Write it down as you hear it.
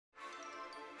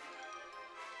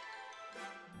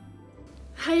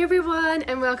Hi everyone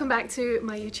and welcome back to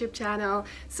my YouTube channel.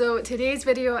 So today's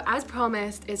video, as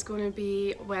promised, is going to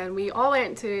be when we all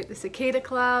went to the Cicada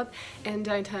Club in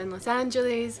downtown Los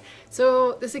Angeles.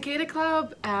 So the Cicada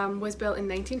Club was built in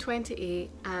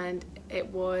 1928 and it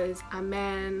was a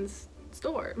men's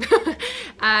store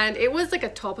and it was like a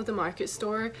top of the market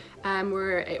store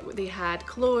where they had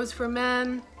clothes for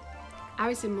men. I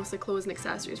would say mostly clothes and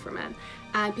accessories for men,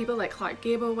 and people like Clark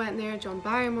Gable went there, John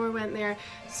Barrymore went there,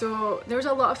 so there was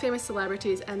a lot of famous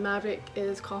celebrities, and Maverick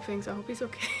is coughing, so I hope he's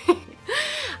okay.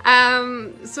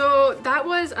 So that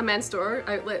was a men's store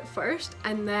outlet first,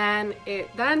 and then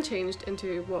it then changed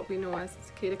into what we know as the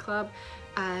Cicada Club,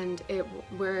 and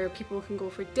where people can go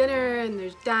for dinner and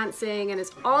there's dancing, and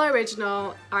it's all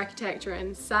original architecture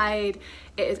inside.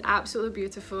 It is absolutely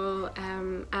beautiful,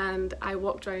 and I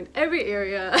walked around every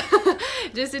area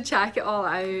just to check it all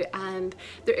out. And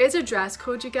there is a dress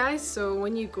code, you guys, so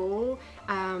when you go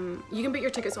you can book your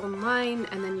tickets online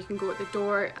and then you can go at the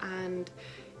door, and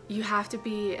you have to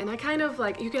be in a kind of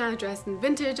like, you can either dress in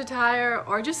vintage attire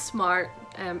or just smart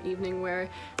evening wear,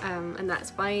 and that's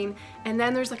fine. And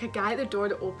then there's like a guy at the door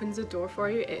that opens the door for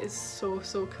you. It is so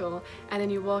cool. And then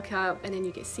you walk up and then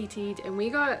you get seated, and we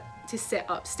got to sit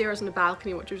upstairs on the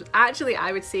balcony, which was actually,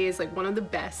 I would say, is like one of the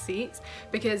best seats,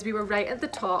 because we were right at the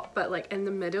top but like in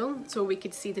the middle, so we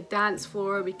could see the dance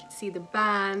floor, we could see the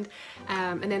band,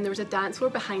 and then there was a dance floor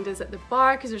behind us at the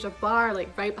bar, because there's a bar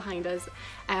like right behind us,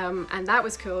 and that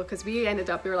was cool because we ended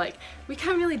up, we were like, we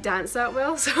can't really dance that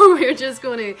well, so we were just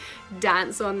going to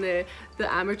dance on the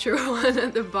amateur one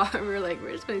at the bar. We were like,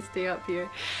 we're just going to stay up here.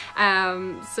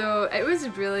 So it was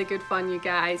really good fun, you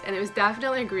guys, and it was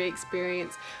definitely a great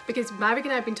experience, because Maverick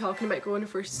and I have been talking about going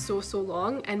for so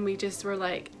long, and we just were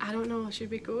like, I don't know, should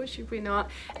we go, should we not?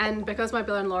 And because my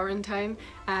brother-in-law were in town,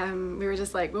 we were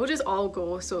just like, we'll just all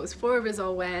go. So it was 4 of us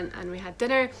all went, and we had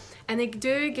dinner, and they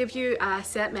do give you a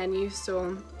set menu,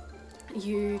 so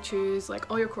you choose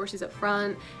like all your courses up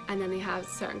front, and then they have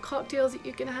certain cocktails that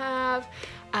you can have,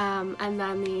 and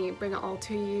then they bring it all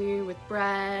to you with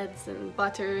breads and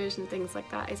butters and things like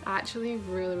that. It's actually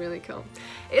really cool.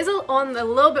 It is a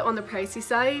little bit on the pricey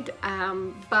side,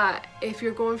 but if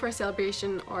you're going for a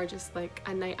celebration or just like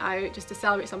a night out just to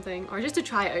celebrate something, or just to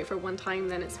try it out for one time,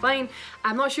 then it's fine.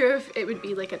 I'm not sure if it would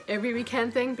be like an every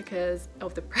weekend thing because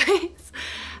of the price,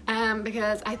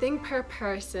 because I think per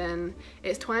person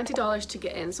it's $20 to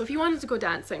get in. So if you wanted to go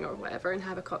dancing or whatever and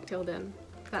have a cocktail, then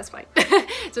that's fine.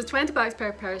 So it's $20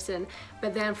 per person,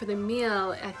 but then for the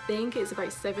meal I think it's about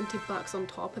 $70 on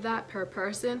top of that per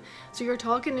person, so you're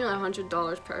talking nearly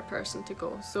 $100 per person to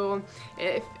go. So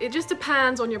it just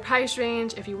depends on your price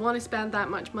range. If you want to spend that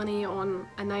much money on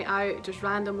a night out just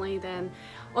randomly, then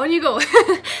on you go.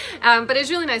 But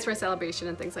it's really nice for a celebration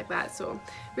and things like that, so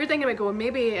we're thinking about going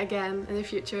maybe again in the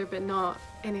future, but not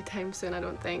anytime soon, I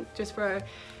don't think, just for,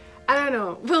 I don't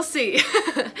know, we'll see.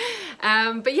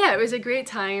 But yeah, it was a great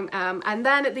time, and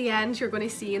then at the end, you're going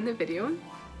to see in the video,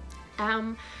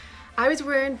 I was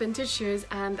wearing vintage shoes,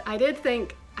 and I did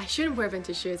think I shouldn't wear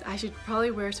vintage shoes, I should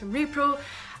probably wear some repro,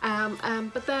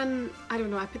 but then, I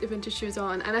don't know, I put the vintage shoes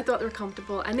on and I thought they were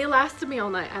comfortable, and they lasted me all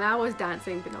night, and I was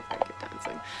dancing, but not very good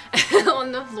dancing,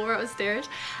 on the floor upstairs.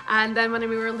 And then when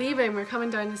we were leaving, we were coming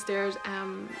down the stairs,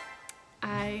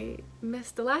 I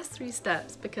missed the last 3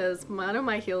 steps because one of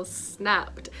my heels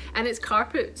snapped, and it's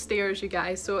carpet stairs, you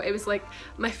guys, so it was like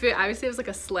my foot, I would say it was like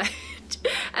a sledge,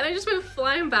 and I just went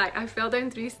flying back. I fell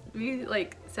down three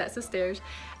like sets of stairs,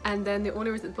 and then the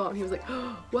owner was at the bottom. He was like,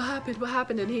 oh, what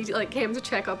happened? And he like came to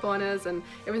check up on us, and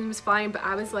everything was fine, but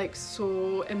I was like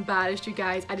so embarrassed, you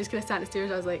guys. I just kind of sat on the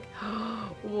stairs. I was like,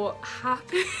 oh, what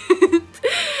happened?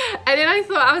 And then I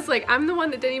thought, I was like, I'm the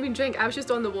one that didn't even drink, I was just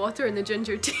on the water and the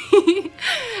ginger tea.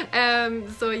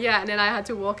 So yeah, and then I had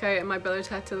to walk out, and my brothers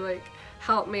had to like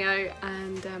help me out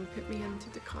and put me into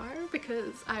the car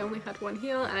because I only had one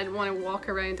heel and I didn't want to walk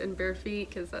around in bare feet,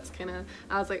 because that's kind of,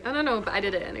 I was like, I don't know, but I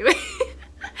did it anyway.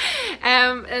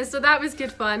 And so that was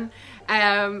good fun,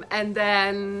 and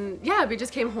then yeah, we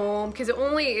just came home because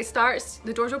it starts,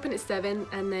 the doors open at 7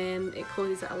 and then it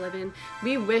closes at 11.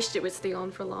 We wished it would stay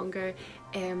on for longer,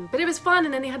 but it was fun,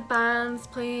 and then they had bands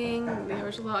playing, there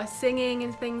was a lot of singing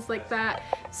and things like that,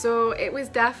 so it was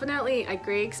definitely a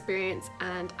great experience,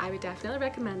 and I would definitely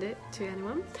recommend it to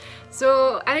anyone.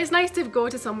 So, and it's nice to go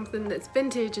to something that's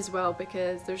vintage as well,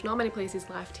 because there's not many places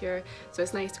left here, so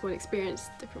it's nice to go and experience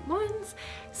different ones.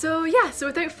 So yeah, so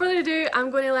without further ado,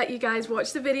 I'm going to let you guys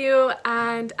watch the video,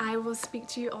 and I will speak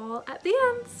to you all at the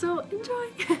end, so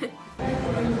enjoy.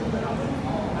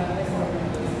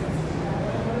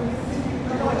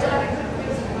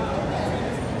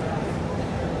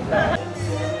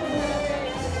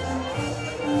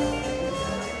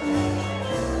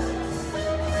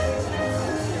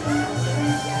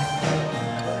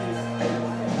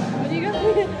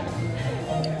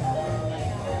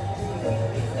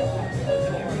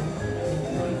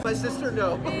 My sister,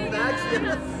 no. Max,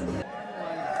 yes.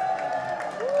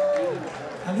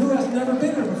 And who has never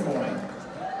been here before?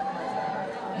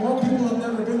 More people have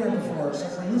never been here before. So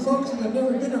for you folks who have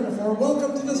never been here before,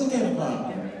 welcome to the Cicada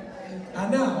Club.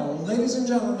 And now, ladies and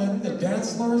gentlemen, the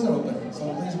dance floor is open.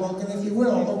 So please welcome, if you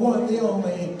will, the one, the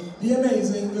only, the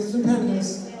amazing, the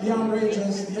stupendous, the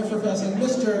outrageous, the effervescent,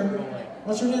 Mr.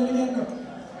 What's your name again?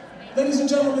 Ladies and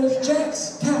gentlemen, it's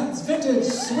Jack's Cats Vintage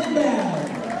Swing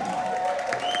Band.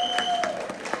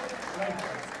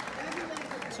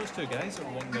 It's those two guys that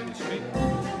are walking down the street.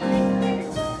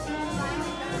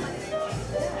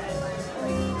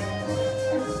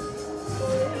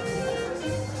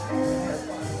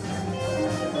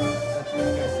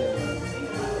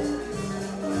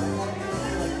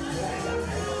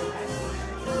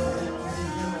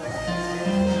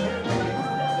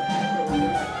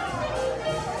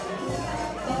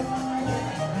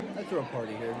 I'd throw a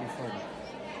party here, it'd be fun.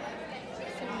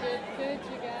 Some good food,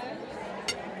 you guys.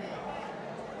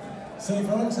 So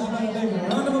folks, how about a big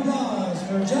round of applause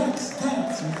for Jack's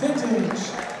Cats Vintage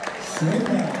Swing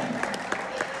Band.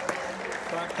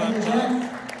 Thank you,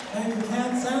 Jack. Thank you,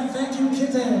 Cats, and thank you,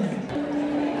 Kitten.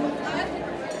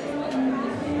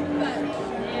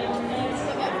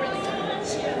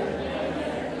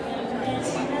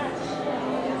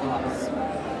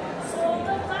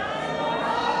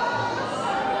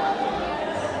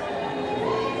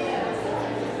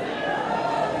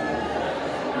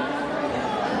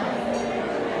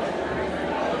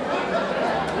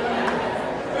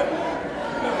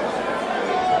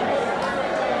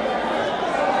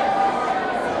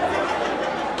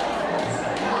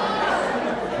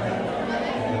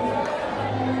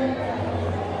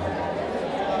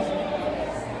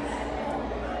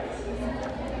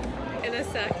 In a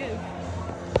second.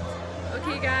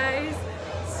 Okay guys,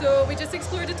 so we just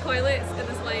explored the toilets and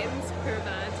this lighting's pure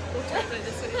bad. We'll talk about it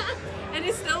this way. And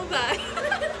it's still bad.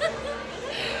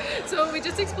 So we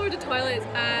just explored the toilets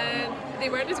and they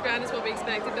weren't as grand as what we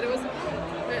expected, but it wasn't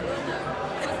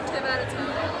too bad at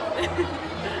all.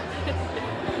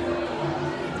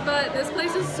 But this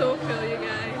place is so cool, you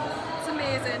guys. It's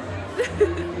amazing.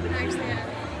 Actually,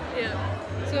 yeah.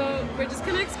 So we're just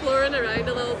kind of exploring around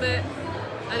a little bit.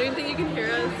 I don't think you can hear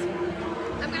us.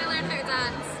 I'm gonna learn how to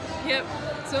dance. Yep,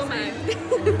 so am I.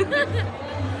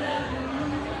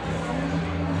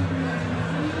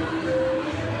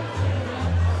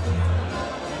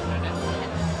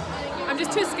 I'm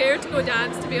just too scared to go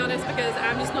dance, to be honest, because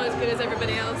I'm just not as good as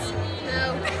everybody else.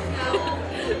 No.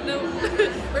 No.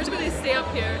 We're just gonna stay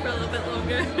up here for a little bit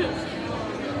longer.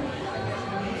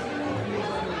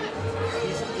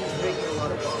 He's making a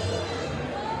lot of fun.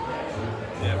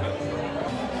 Yeah,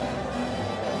 but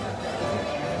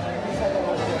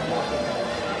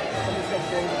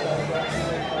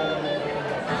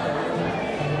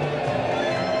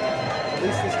At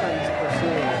least this time he's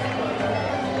pursuing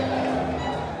it.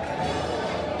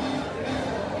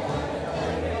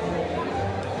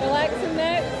 Relaxing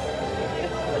next.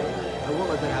 I won't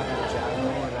let that happen to Chad. I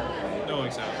won't let that. no,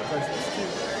 exactly.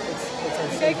 It's our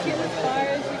You safety. got cute with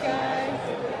flowers, you guys.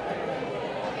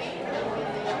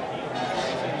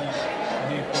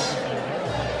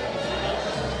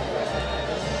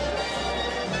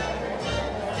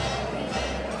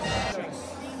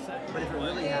 But if it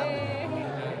really happened,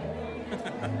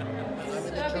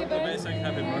 Happy birthday. Sing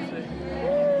happy birthday.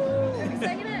 Are we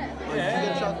singing it? oh, did you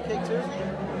get a chocolate cake too?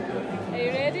 Are you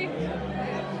ready?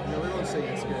 No, we won't sing.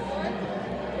 It's good.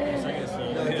 Sing it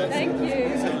slow. No, Yeah. that's- Thank you.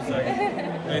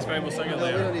 Nice, fine, we'll sing it No,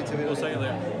 later. we don't need to, we We'll don't sing it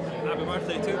later. Happy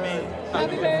birthday to me.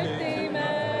 Happy birthday,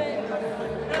 man.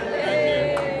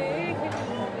 Thank you.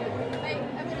 Wait,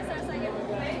 I'm gonna start singing.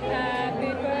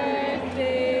 Happy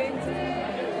birthday to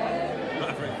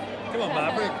Maverick. Come on,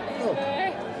 Maverick. Happy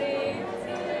birthday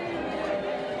to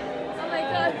Oh my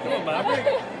god. Come on, Maverick.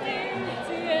 Birthday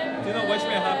to Do you not wish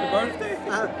me a happy birthday?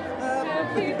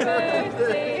 Happy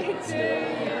birthday to you.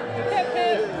 Hip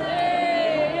hip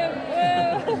hooray, hip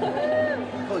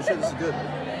hoo. Holy shit, this is good.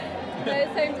 Now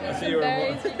it's time to I eat see some you're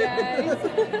berries, you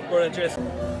guys. We're in dress.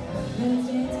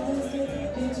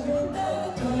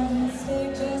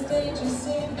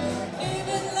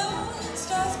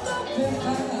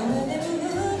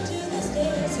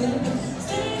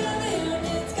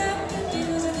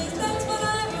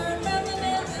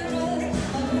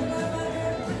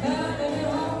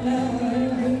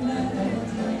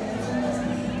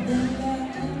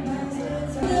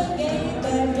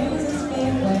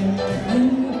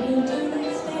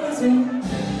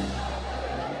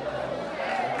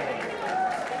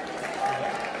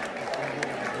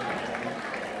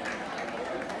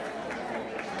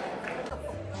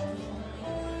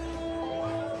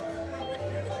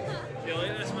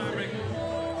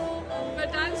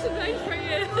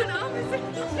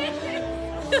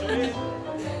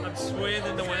 I'm swaying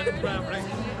in the wind, Maverick.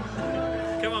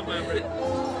 Come on, Maverick.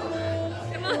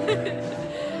 Come on.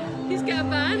 He's got a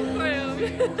band for him.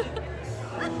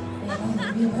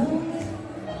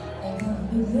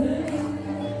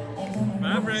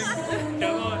 Maverick,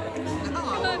 come on. Come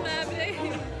on, Maverick.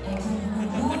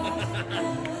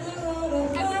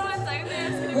 Everyone down there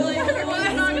is going to be like, what's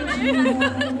wrong with you?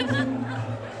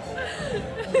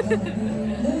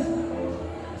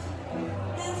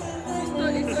 He's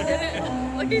not in it.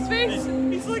 Look at his face.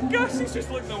 He's like, gosh, he's just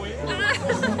looking away.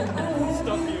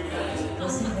 Stop you guys.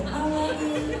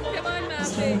 Come on,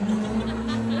 Maverick.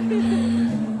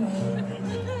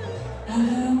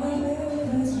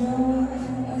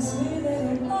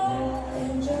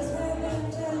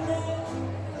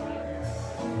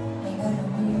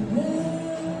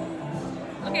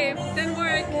 Okay, didn't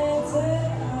work.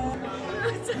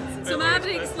 So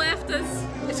Maverick's left us.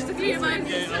 It's just a 3 of mine.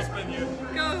 Okay, I'll spin you.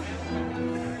 Go.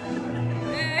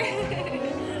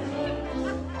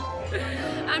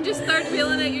 I'm just start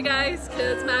wheeling at you guys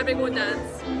because Maverick won't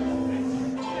dance. We're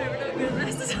not good at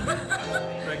this.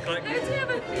 Right, click. How do you have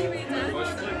a 3-way dance?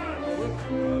 Watch click.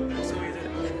 It's so easy.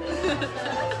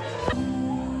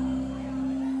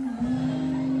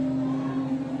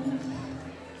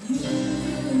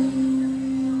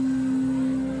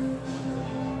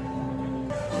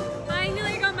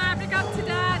 Finally got Maverick up to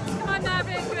dance. Come on,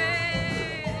 Maverick. Hooray.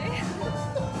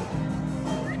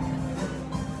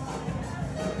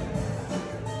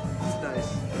 It's nice.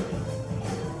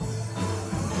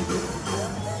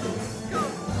 Go.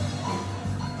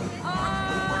 Oh.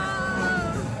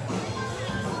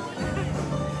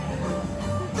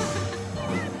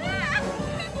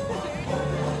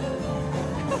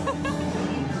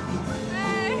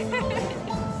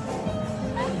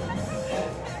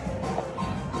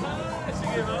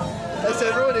 Is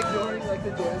everyone ignoring like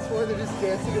the dance floor? They're just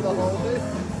dancing in the hallway.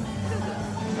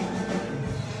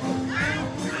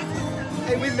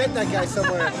 Hey, we met that guy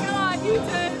somewhere. Come on, you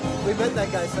did. We met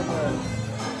that guy somewhere.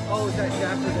 Oh, it was that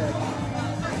Jaffer Day.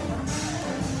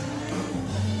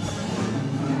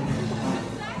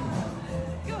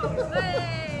 Go.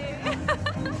 Hey.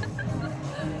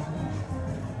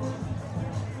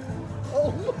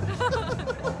 Oh.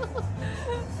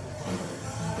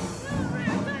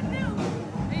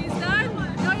 He's done.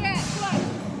 Oh yeah, come on.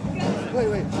 Go. Wait,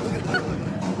 look at that.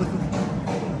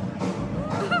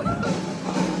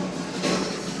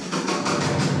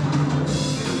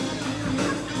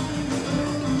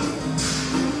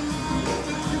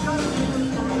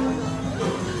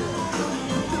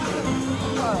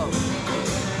 Wow,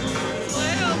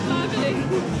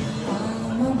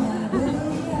 Maverick.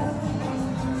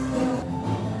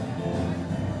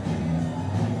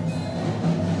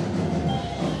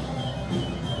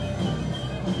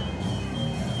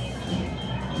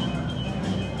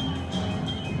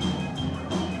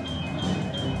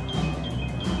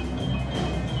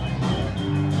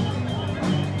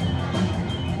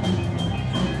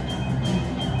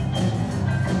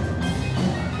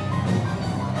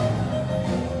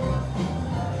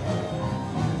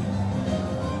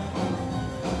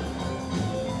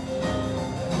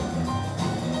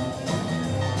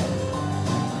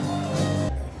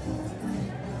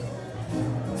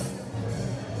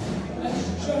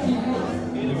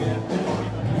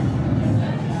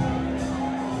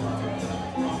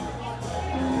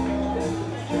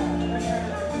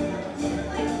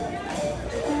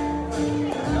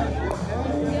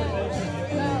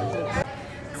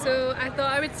 So I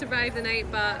thought I would survive the night,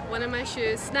 but one of my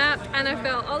shoes snapped and I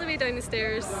fell all the way down the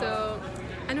stairs, so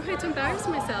I know how to embarrass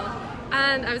myself.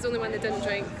 And I was the only one that didn't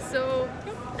drink, so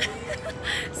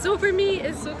so for me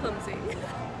it's so clumsy.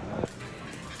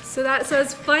 So that's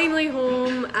us finally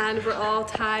home and we're all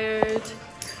tired.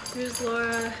 Here's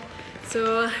Laura.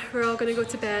 So we're all gonna go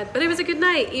to bed. But it was a good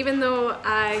night, even though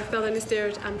I fell down the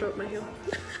stairs and broke my heel.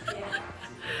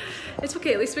 It's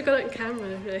okay, at least we got it on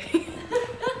camera, right?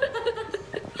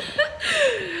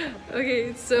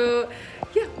 Okay, so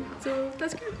yeah, so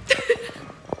that's good.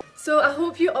 So I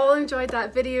hope you all enjoyed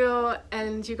that video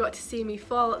and you got to see me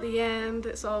fall at the end.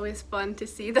 It's always fun to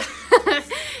see that.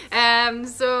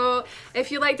 So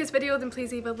if you like this video, then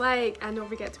please leave a like and don't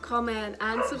forget to comment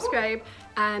and subscribe.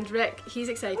 And Rick, he's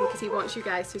excited because he wants you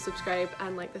guys to subscribe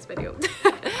and like this video.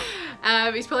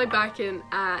 He's probably barking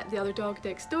at the other dog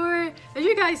next door. As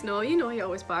you guys know, you know he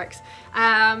always barks.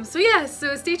 So yeah,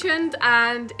 so stay tuned,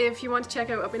 and if you want to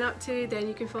check out what I've been up to, then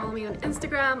you can follow me on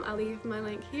Instagram. I'll leave my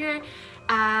link here.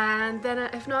 And then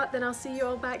if not, then I'll see you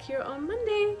all back here on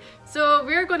Monday. So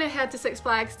we're going to head to Six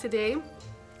Flags today,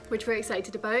 which we're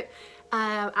excited about.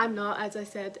 I'm not, as I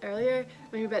said earlier,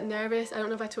 maybe a bit nervous. I don't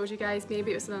know if I told you guys,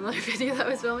 maybe it was in another video that I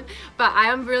was filming, but I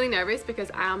am really nervous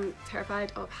because I am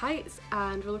terrified of heights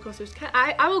and roller coasters.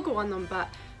 I will go on them, but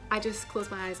I just close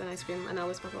my eyes and I scream and I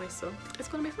lose my voice, so it's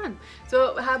gonna be fun.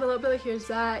 So we have a little bit of here's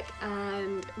Zach,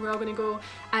 and we're all gonna go,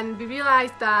 and we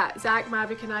realised that Zach,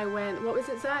 Maverick and I went, what was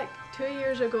it, Zach? 2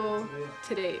 years ago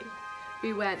today.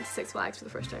 We went to Six Flags for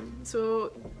the first time.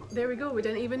 So there we go, we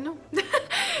didn't even know.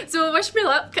 So wish me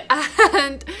luck,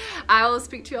 and I'll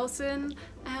speak to you all soon.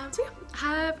 So yeah,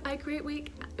 have a great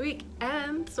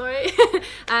weekend, sorry.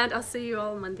 And I'll see you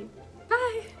all on Monday.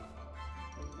 Bye.